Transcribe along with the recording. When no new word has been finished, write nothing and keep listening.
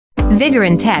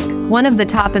Vigorun Tech, one of the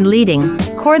top and leading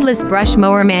cordless brush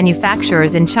mower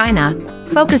manufacturers in China,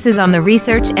 focuses on the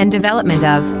research and development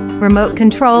of remote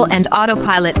control and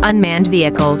autopilot unmanned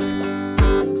vehicles.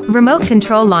 Remote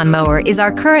control lawnmower is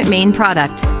our current main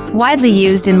product, widely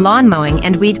used in lawn mowing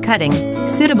and weed cutting,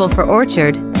 suitable for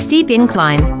orchard, steep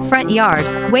incline, front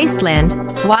yard, wasteland,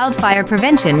 wildfire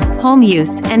prevention, home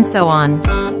use, and so on.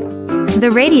 The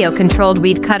radio-controlled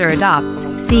weed cutter adopts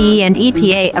CE and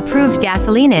EPA-approved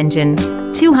gasoline engine,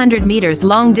 200 meters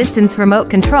long-distance remote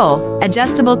control,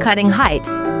 adjustable cutting height,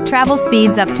 travel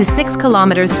speeds up to 6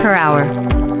 kilometers per hour.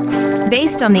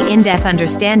 Based on the in-depth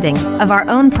understanding of our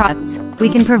own products, we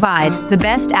can provide the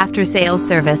best after-sales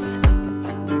service.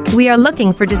 We are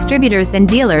looking for distributors and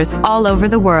dealers all over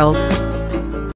the world.